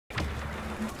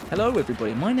Hello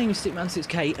everybody, my name is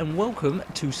Stickman6k and welcome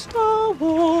to Star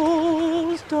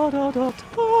Wars.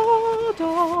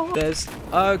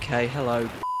 Okay, hello.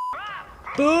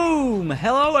 Boom!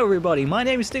 Hello everybody, my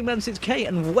name is Stickman6k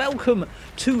and welcome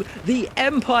to The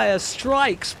Empire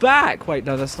Strikes Back. Wait,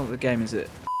 no, that's not the game, is it?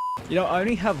 You know, I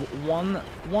only have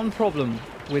one problem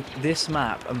with this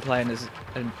map and playing as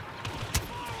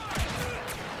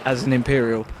an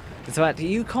Imperial. It's the fact that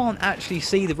you can't actually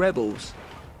see the rebels.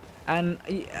 And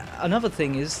another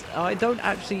thing is, I don't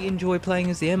actually enjoy playing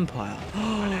as the Empire.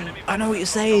 I know what you're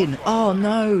saying. Oh,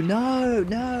 no.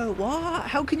 What?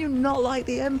 How can you not like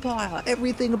the Empire?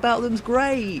 Everything about them's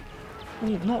great.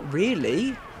 Well, not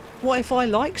really. What if I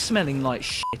like smelling like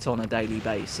shit on a daily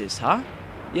basis, huh?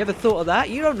 You ever thought of that?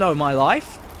 You don't know my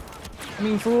life. I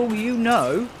mean, for all you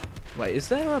know... Wait, is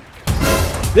there a...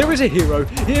 There is a hero.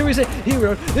 Here is a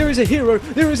hero. There is a hero.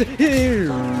 There is a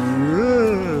hero.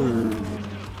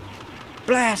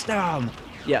 Blast them!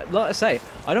 Yeah, like I say,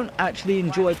 I don't actually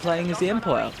enjoy playing as the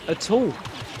Empire at all.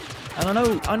 And I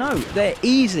know, they're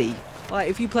easy. Like,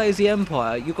 if you play as the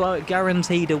Empire, you're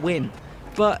guaranteed to win.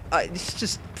 But it's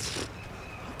just...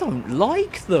 I don't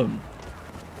like them.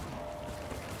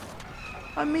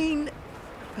 I mean,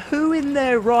 who in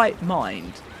their right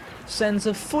mind sends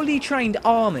a fully trained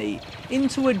army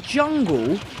into a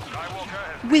jungle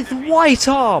with white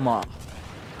armour?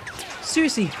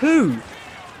 Seriously, who?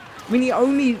 I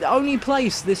mean, the only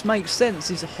place this makes sense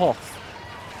is Hoth.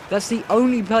 That's the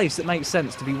only place that makes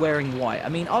sense to be wearing white. I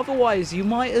mean, otherwise you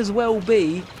might as well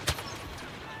be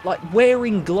like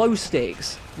wearing glow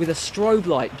sticks with a strobe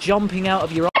light jumping out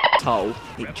of your asshole.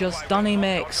 It just doesn't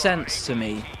make sense to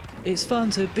me. It's fun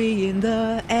to be in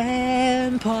the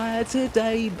Empire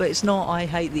today, but it's not. I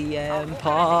hate the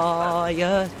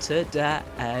Empire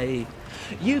today.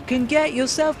 You can get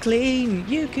yourself clean,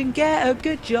 you can get a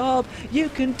good job, you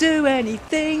can do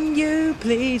anything you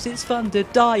please. It's fun to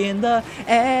die in the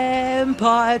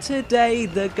Empire today.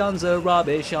 The guns are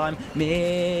rubbish, I'm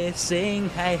missing.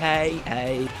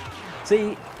 Hey.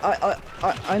 See,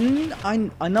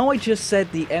 I know I just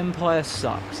said the Empire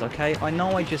sucks, okay? I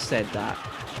know I just said that.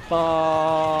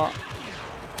 But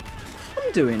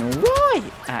I'm doing alright,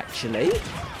 actually.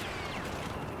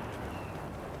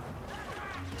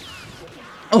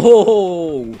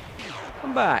 Oh,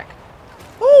 I'm back.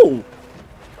 Oh,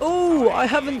 I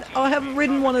haven't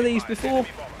ridden one of these before.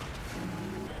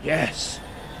 Yes.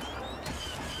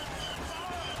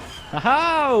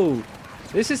 How?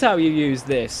 This is how you use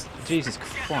this. Jesus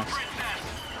Christ.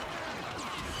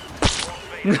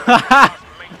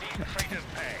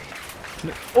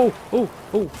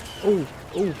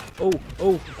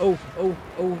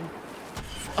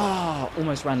 Ah,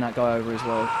 almost ran that guy over as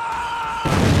well.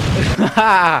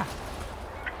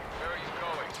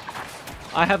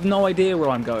 I have no idea where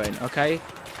I'm going, okay?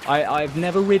 I've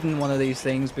never ridden one of these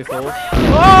things before.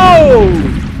 Whoa!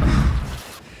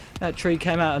 That tree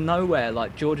came out of nowhere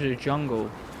like George of the Jungle.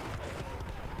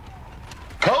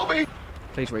 Kobe!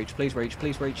 Please reach, please reach,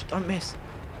 please reach. Don't miss.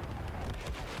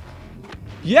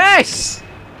 Yes!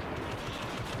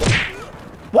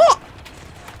 What?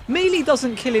 Melee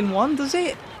doesn't kill in one, does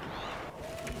it?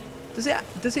 Does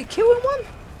it kill in one? I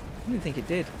didn't think it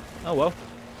did. Oh well.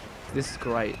 This is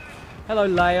great. Hello,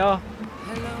 Leia.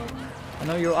 Hello. I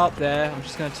know you're up there. I'm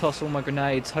just going to toss all my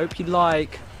grenades. Hope you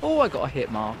like. Oh, I got a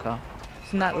hit marker.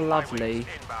 Isn't that lovely?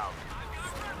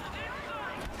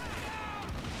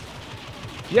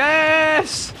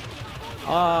 Yes!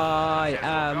 I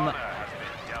am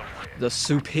the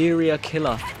superior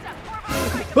killer.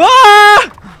 Ah!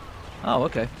 Oh,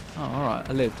 okay. Oh, alright.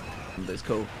 I lived. That's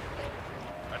cool.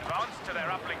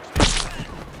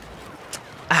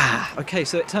 Ah, okay,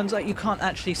 so it turns out you can't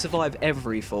actually survive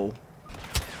every fall.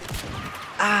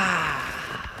 Ah.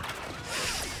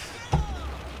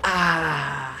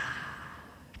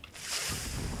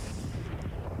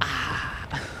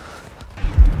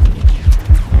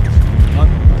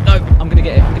 No, I'm gonna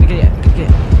get it.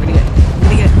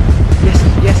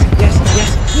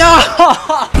 Yes. No!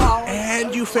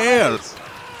 And you failed.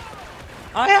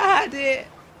 I had it.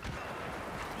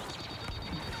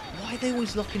 Why are they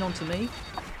always locking onto me?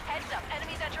 Heads up,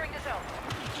 enemies entering the zone.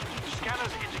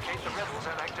 Scanners indicate the rebels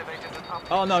have activated an up.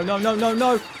 Oh no.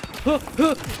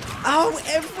 Oh,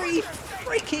 every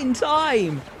freaking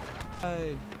time.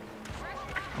 Oh.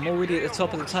 I'm already at the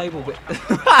top of the table, but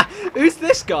who's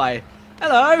this guy?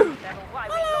 Hello.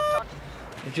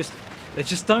 They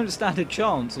just don't stand a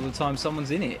chance all the time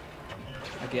someone's in it,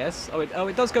 I guess. Oh,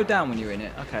 it does go down when you're in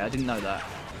it. Okay, I didn't know that.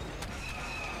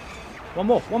 One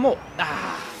more. Poo.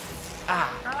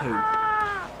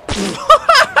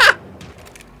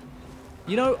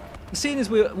 You know, Seeing as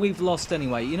we've lost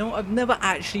anyway, you know what? I've never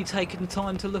actually taken the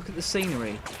time to look at the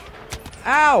scenery.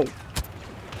 Ow!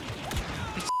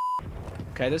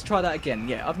 Okay, let's try that again.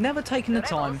 Yeah, I've never taken the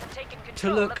time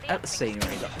to look at the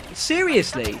scenery.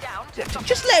 Seriously,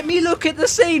 just let me look at the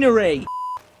scenery.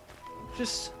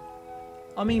 Just,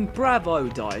 I mean, bravo,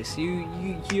 DICE.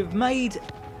 You've made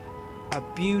a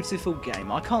beautiful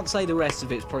game. I can't say the rest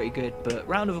of it's pretty good, but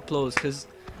round of applause because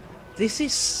this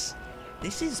is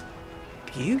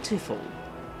beautiful.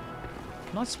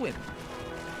 Can I swim?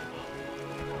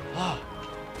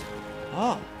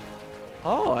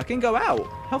 Oh, I can go out.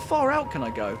 How far out can I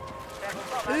go?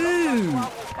 Ooh,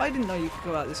 I didn't know you could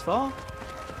go out this far.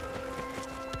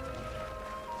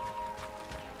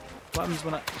 What happens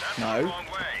when I... No.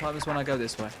 What happens when I go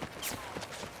this way?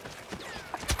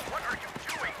 What are you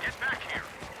doing? Get back here.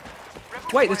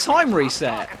 Wait, the time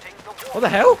reset. What the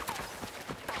hell?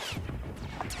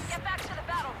 Get back to the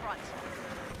battlefront.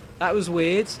 That was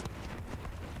weird.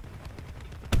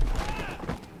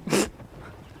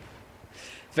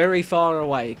 Very far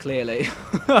away, clearly.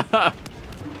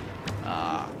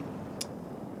 Ah.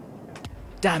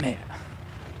 Damn it.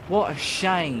 What a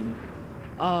shame.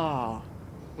 Ah.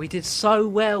 We did so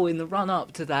well in the run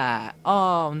up to that.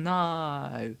 Oh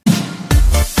no.